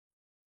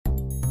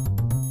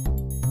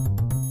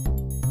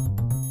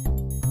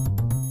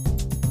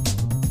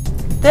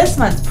This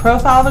month's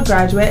profile of a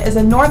graduate is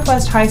a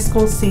Northwest High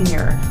School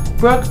senior,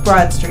 Brooke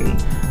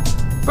Broadstreet.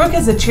 Brooke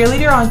is a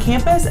cheerleader on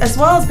campus as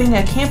well as being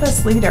a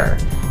campus leader.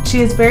 She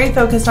is very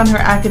focused on her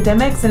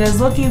academics and is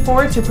looking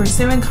forward to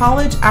pursuing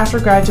college after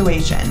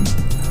graduation.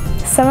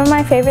 Some of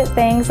my favorite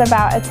things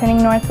about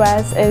attending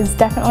Northwest is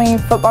definitely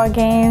football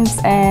games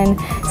and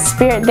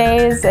spirit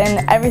days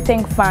and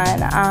everything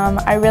fun.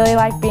 I really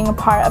like being a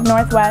part of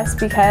Northwest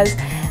because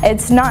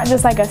it's not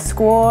just like a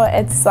school,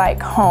 it's like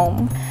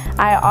home.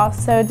 I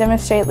also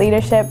demonstrate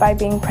leadership by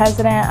being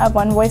president of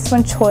One Voice,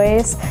 One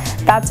Choice.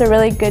 That's a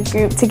really good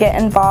group to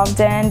get involved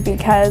in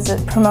because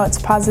it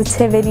promotes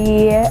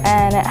positivity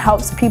and it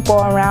helps people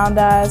around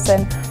us,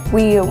 and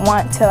we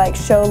want to like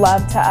show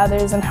love to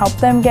others and help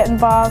them get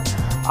involved.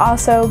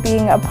 Also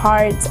being a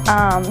part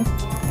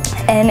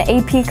in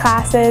AP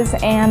classes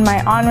and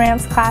my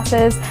on-ramps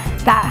classes,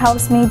 that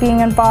helps me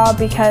being involved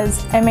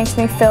because it makes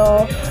me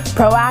feel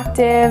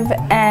proactive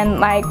and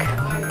like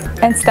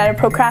instead of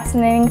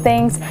procrastinating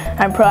things,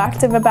 I'm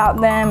proactive about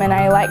them and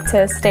I like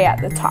to stay at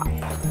the top.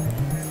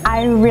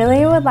 I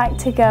really would like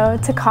to go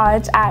to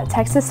college at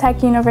Texas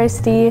Tech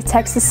University,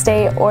 Texas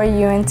State, or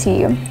UNT.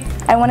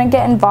 I want to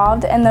get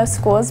involved in those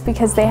schools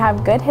because they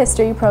have good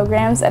history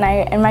programs, and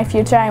in my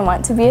future I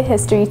want to be a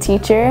history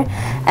teacher,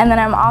 and then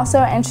I'm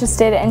also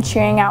interested in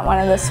cheering at one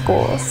of the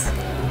schools.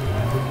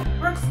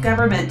 Brooke's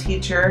government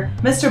teacher,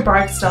 Mr.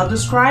 Barksdale,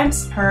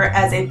 describes her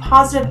as a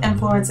positive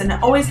influence and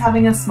always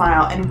having a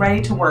smile and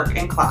ready to work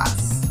in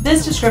class.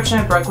 This description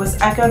of Brooke was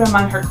echoed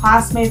among her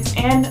classmates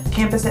and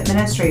campus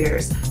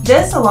administrators.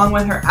 This, along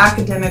with her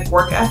academic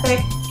work ethic,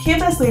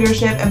 campus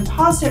leadership, and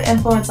positive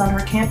influence on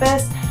her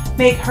campus,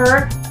 make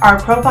her our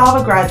profile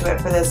of a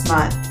graduate for this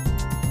month.